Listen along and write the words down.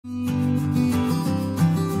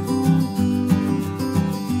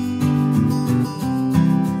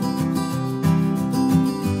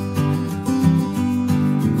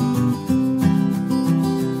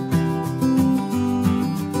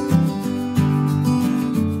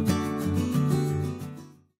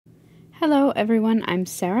Hello everyone, I'm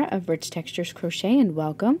Sarah of Rich Textures Crochet and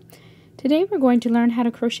welcome. Today we're going to learn how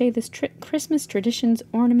to crochet this Christmas Traditions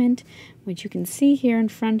ornament, which you can see here in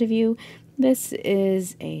front of you. This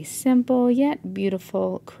is a simple yet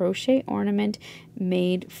beautiful crochet ornament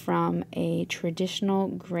made from a traditional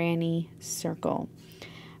granny circle.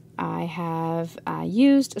 I have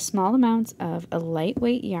used small amounts of a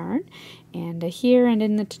lightweight yarn, and here and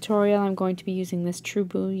in the tutorial I'm going to be using this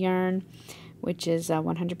Truboo Yarn, which is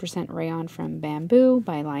 100% rayon from Bamboo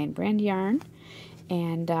by Lion Brand Yarn.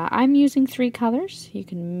 And I'm using 3 colors. You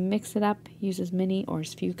can mix it up, use as many or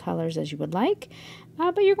as few colors as you would like,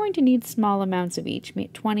 but you're going to need small amounts of each,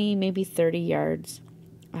 20, maybe 30 yards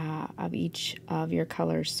of each of your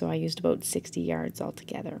colors, so I used about 60 yards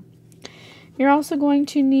altogether. You're also going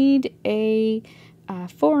to need a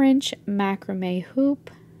 4-inch macrame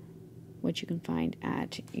hoop, which you can find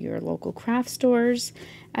at your local craft stores,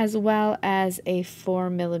 as well as a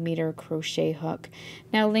 4mm crochet hook.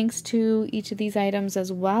 Now, links to each of these items,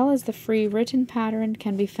 as well as the free written pattern,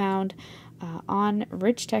 can be found on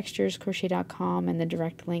richtexturescrochet.com, and the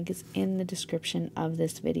direct link is in the description of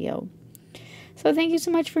this video. So thank you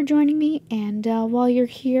so much for joining me, and while you're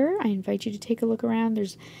here, I invite you to take a look around.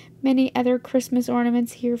 There's many other Christmas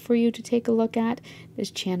ornaments here for you to take a look at.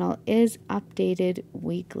 This channel is updated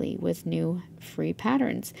weekly with new free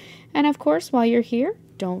patterns. And of course, while you're here,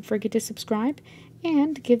 don't forget to subscribe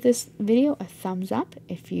and give this video a thumbs up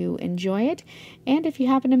if you enjoy it. And if you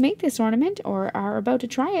happen to make this ornament or are about to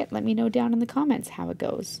try it, let me know down in the comments how it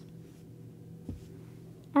goes.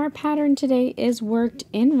 Our pattern today is worked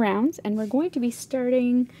in rounds, and we're going to be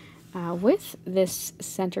starting with this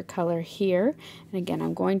center color here. And again,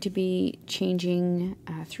 I'm going to be changing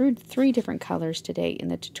through 3 different colors today in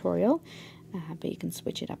the tutorial, but you can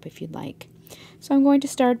switch it up if you'd like. So I'm going to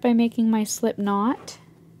start by making my slip knot,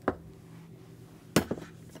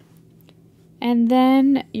 and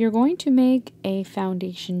then you're going to make a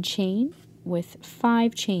foundation chain with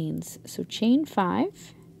 5 chains. So chain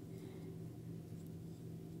 5.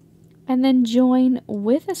 And then join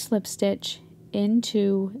with a slip stitch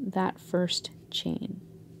into that first chain.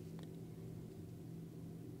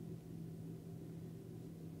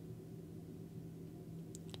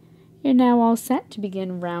 You're now all set to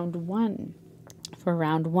begin round 1. For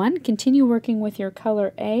round 1, continue working with your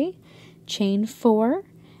color A, chain 4,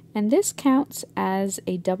 and this counts as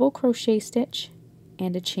a double crochet stitch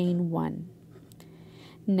and a chain 1.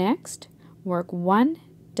 Next, work 1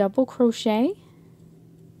 double crochet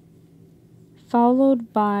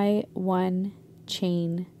followed by 1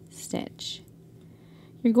 chain stitch.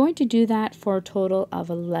 You're going to do that for a total of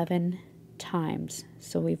 11 times.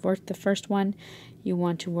 So we've worked the first one. You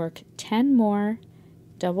want to work 10 more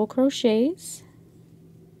double crochets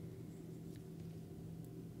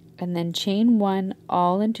and then chain 1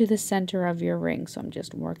 all into the center of your ring. So I'm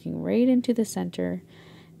just working right into the center,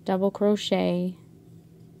 double crochet,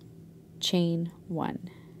 chain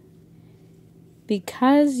 1.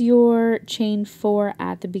 Because your chain 4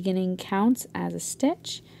 at the beginning counts as a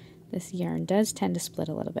stitch, this yarn does tend to split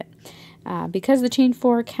a little bit. Because the chain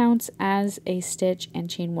 4 counts as a stitch and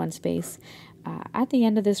chain 1 space, at the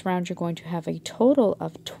end of this round you're going to have a total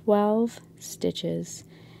of 12 stitches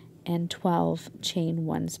and 12 chain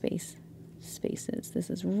 1 spaces. This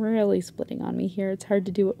is really splitting on me here. It's hard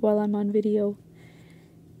to do it while I'm on video.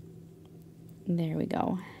 There we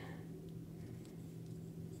go.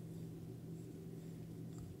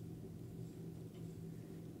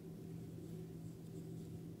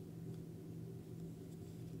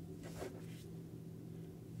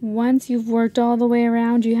 Once you've worked all the way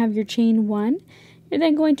around, you have your chain 1. You're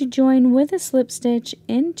then going to join with a slip stitch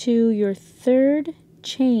into your 3rd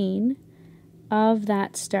chain of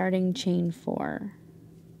that starting chain 4.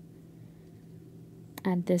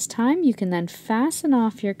 At this time, you can then fasten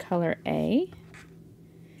off your color A.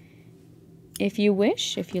 If you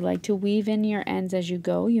wish, if you like to weave in your ends as you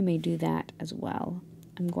go, you may do that as well.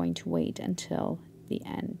 I'm going to wait until the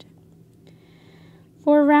end.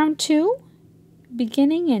 For round 2,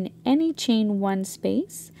 beginning in any chain 1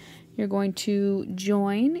 space, you're going to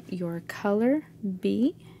join your color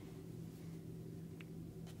B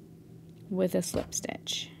with a slip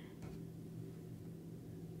stitch.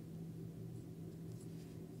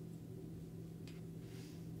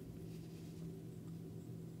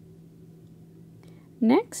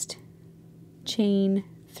 Next, chain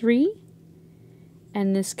 3,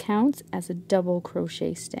 and this counts as a double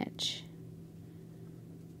crochet stitch.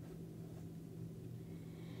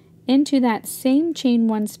 Into that same chain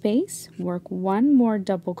 1 space, work 1 more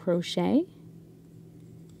double crochet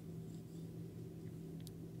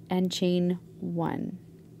and chain 1.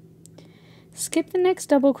 Skip the next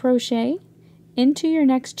double crochet, into your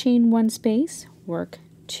next chain 1 space, work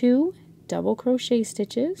 2 double crochet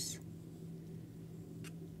stitches,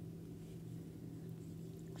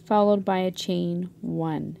 followed by a chain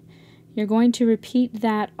 1. You're going to repeat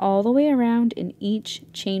that all the way around in each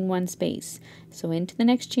chain 1 space. So into the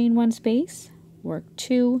next chain 1 space, work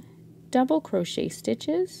 2 double crochet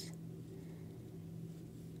stitches,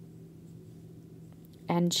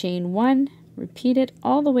 and chain 1, repeat it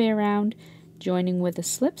all the way around, joining with a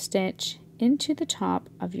slip stitch into the top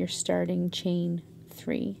of your starting chain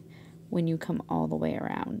 3 when you come all the way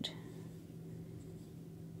around.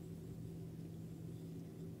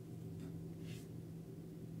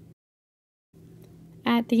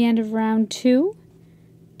 At the end of round 2,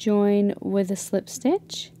 join with a slip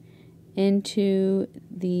stitch into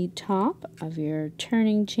the top of your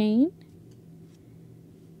turning chain,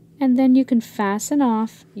 and then you can fasten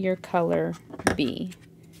off your color B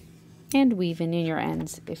and weave in your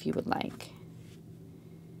ends if you would like.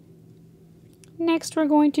 Next, we're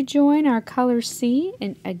going to join our color C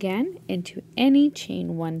again into any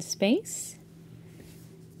chain 1 space.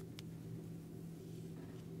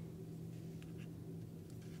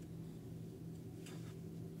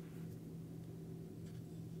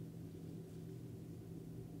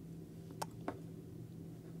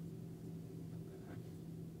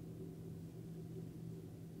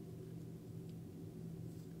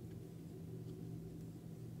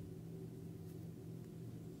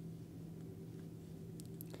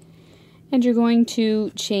 And you're going to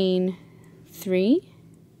chain 3,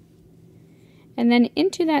 and then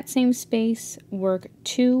into that same space work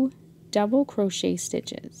 2 double crochet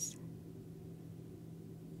stitches.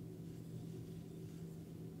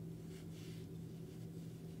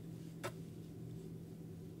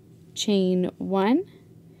 Chain 1,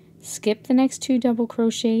 skip the next 2 double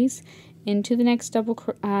crochets, into the next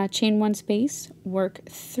chain 1 space, work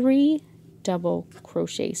 3 double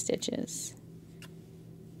crochet stitches.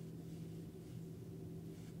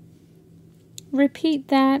 Repeat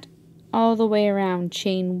that all the way around.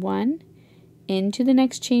 Chain 1, into the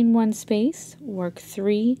next chain 1 space, work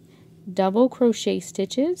 3 double crochet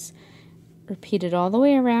stitches. Repeat it all the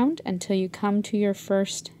way around until you come to your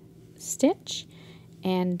first stitch,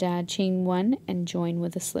 and chain 1 and join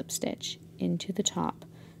with a slip stitch into the top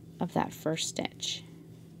of that first stitch.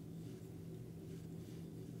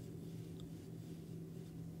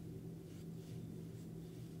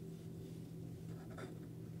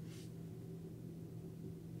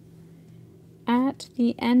 At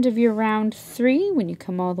the end of your round 3, when you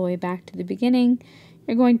come all the way back to the beginning,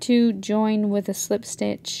 you're going to join with a slip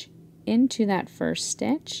stitch into that first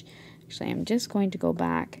stitch. Actually, I'm just going to go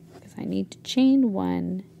back because I need to chain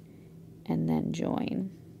 1 and then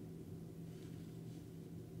join.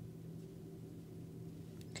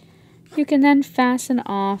 You can then fasten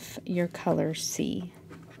off your color C.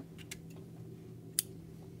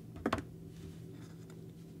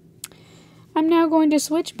 I'm now going to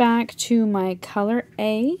switch back to my color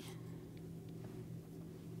A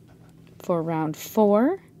for round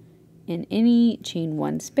 4. In any chain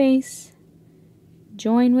 1 space,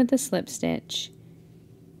 join with a slip stitch,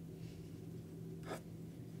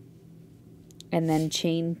 and then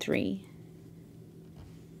chain 3.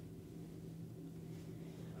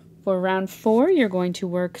 For round 4, you're going to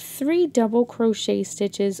work 3 double crochet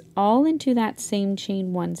stitches all into that same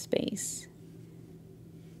chain 1 space.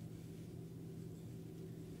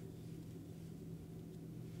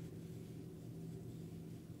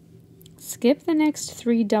 Skip the next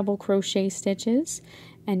 3 double crochet stitches,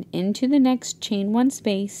 and into the next chain 1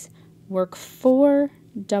 space, work 4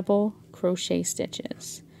 double crochet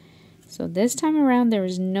stitches. So this time around there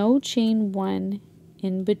is no chain 1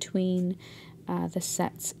 in between the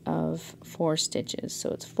sets of 4 stitches.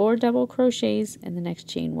 So it's 4 double crochets in the next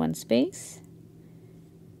chain 1 space.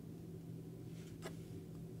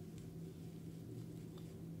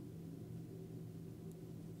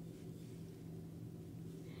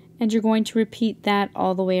 And you're going to repeat that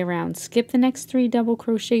all the way around. Skip the next 3 double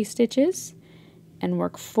crochet stitches and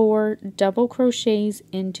work 4 double crochets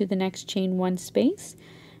into the next chain 1 space.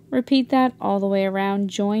 Repeat that all the way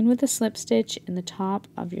around. Join with a slip stitch in the top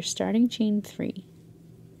of your starting chain 3.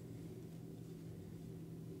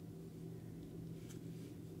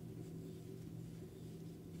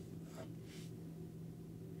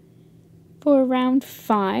 For round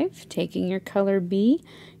 5, taking your color B,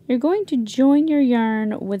 you're going to join your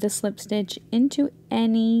yarn with a slip stitch into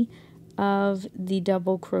any of the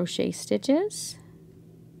double crochet stitches.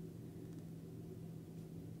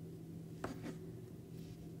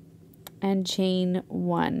 And chain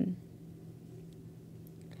 1.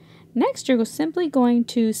 Next, you're simply going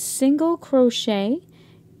to single crochet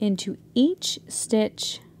into each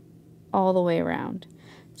stitch all the way around.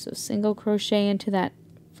 So single crochet into that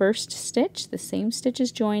first stitch, the same stitch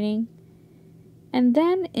as joining, and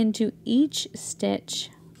then into each stitch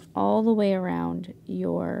all the way around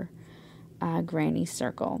your granny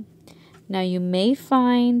circle. Now you may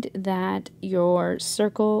find that your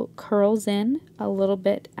circle curls in a little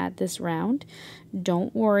bit at this round.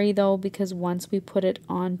 Don't worry though, because once we put it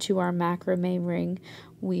onto our macrame ring,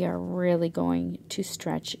 we are really going to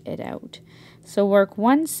stretch it out. So work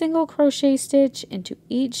one single crochet stitch into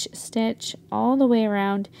each stitch all the way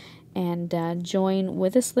around, and join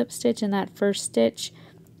with a slip stitch in that first stitch,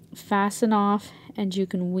 fasten off, and you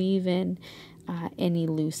can weave in any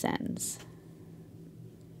loose ends.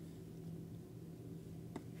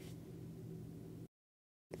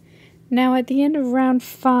 Now at the end of round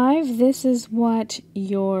 5, this is what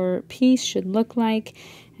your piece should look like.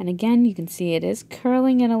 And again, you can see it is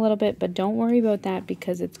curling in a little bit, but don't worry about that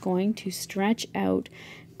because it's going to stretch out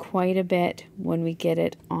quite a bit when we get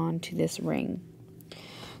it onto this ring.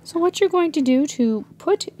 So what you're going to do to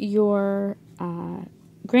put your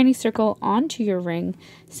granny circle onto your ring,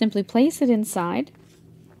 simply place it inside.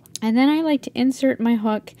 And then I like to insert my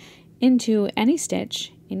hook into any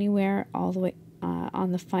stitch, anywhere all the way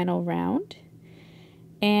on the final round,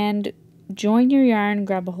 and join your yarn,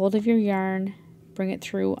 grab a hold of your yarn, bring it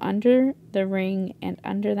through under the ring and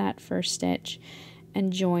under that first stitch,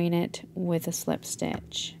 and join it with a slip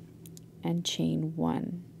stitch and chain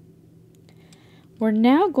 1. We're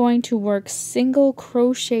now going to work single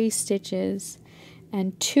crochet stitches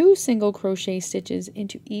and 2 single crochet stitches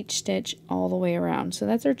into each stitch all the way around. So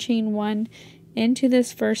that's our chain 1 into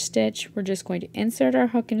this first stitch. We're just going to insert our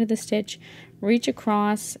hook into the stitch, reach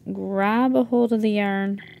across, grab a hold of the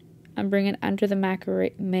yarn, and bring it under the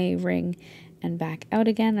macrame ring and back out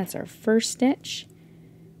again. That's our first stitch.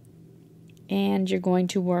 And you're going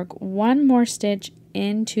to work one more stitch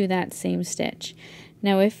into that same stitch.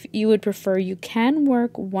 Now if you would prefer, you can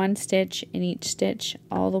work one stitch in each stitch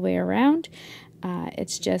all the way around.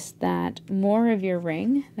 It's just that more of your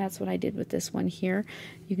ring, that's what I did with this one here,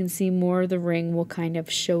 you can see more of the ring will kind of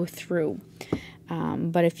show through.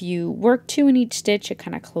 But if you work 2 in each stitch, it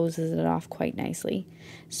kind of closes it off quite nicely.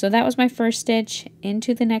 So that was my first stitch.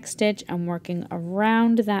 Into the next stitch, I'm working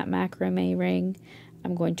around that macrame ring.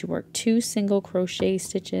 I'm going to work 2 single crochet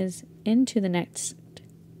stitches into the next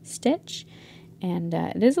stitch. And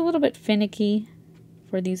it is a little bit finicky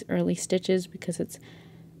for these early stitches because it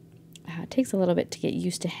takes a little bit to get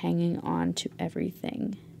used to hanging on to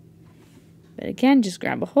everything. But again, just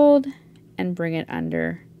grab a hold and bring it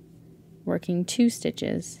under, working 2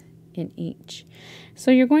 stitches in each.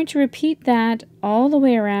 So you're going to repeat that all the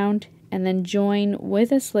way around and then join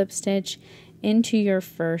with a slip stitch into your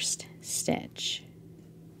first stitch.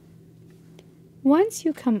 Once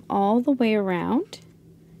you come all the way around,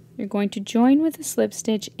 you're going to join with a slip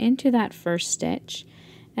stitch into that first stitch,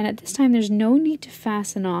 and at this time there's no need to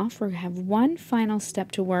fasten off. We have one final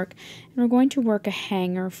step to work, and we're going to work a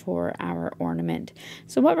hanger for our ornament.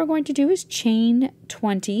 So what we're going to do is chain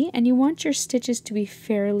 20, and you want your stitches to be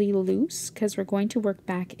fairly loose because we're going to work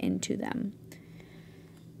back into them.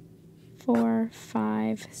 4,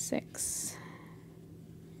 5, 6.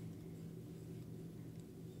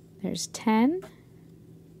 There's 10.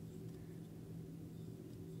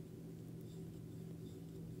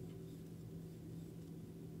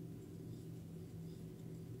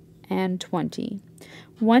 And 20.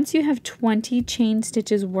 Once you have 20 chain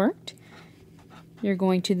stitches worked, you're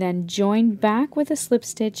going to then join back with a slip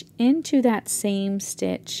stitch into that same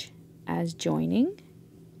stitch as joining,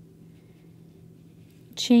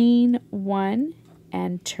 chain 1,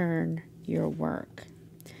 and turn your work.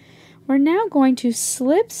 We're now going to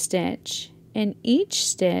slip stitch in each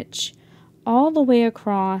stitch all the way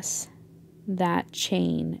across that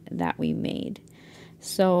chain that we made.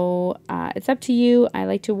 So it's up to you. I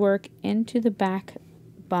like to work into the back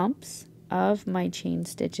bumps of my chain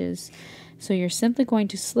stitches. So you're simply going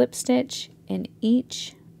to slip stitch in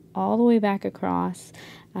each all the way back across.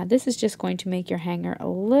 This is just going to make your hanger a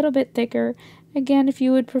little bit thicker. Again, if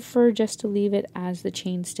you would prefer just to leave it as the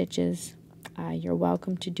chain stitches, you're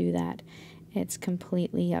welcome to do that. It's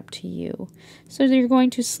completely up to you. So you're going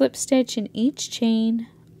to slip stitch in each chain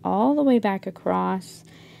all the way back across.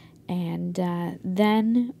 And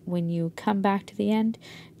then when you come back to the end,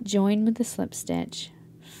 join with the slip stitch,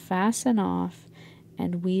 fasten off,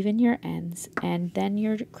 and weave in your ends, and then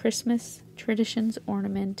your Christmas Traditions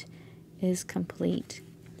ornament is complete.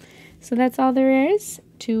 So that's all there is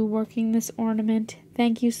to working this ornament.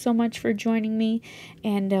 Thank you so much for joining me,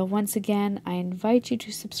 and once again I invite you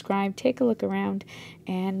to subscribe, take a look around,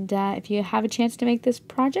 and if you have a chance to make this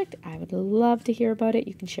project, I would love to hear about it.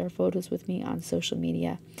 You can share photos with me on social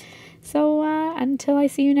media. So until I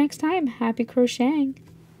see you next time, happy crocheting.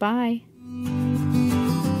 Bye.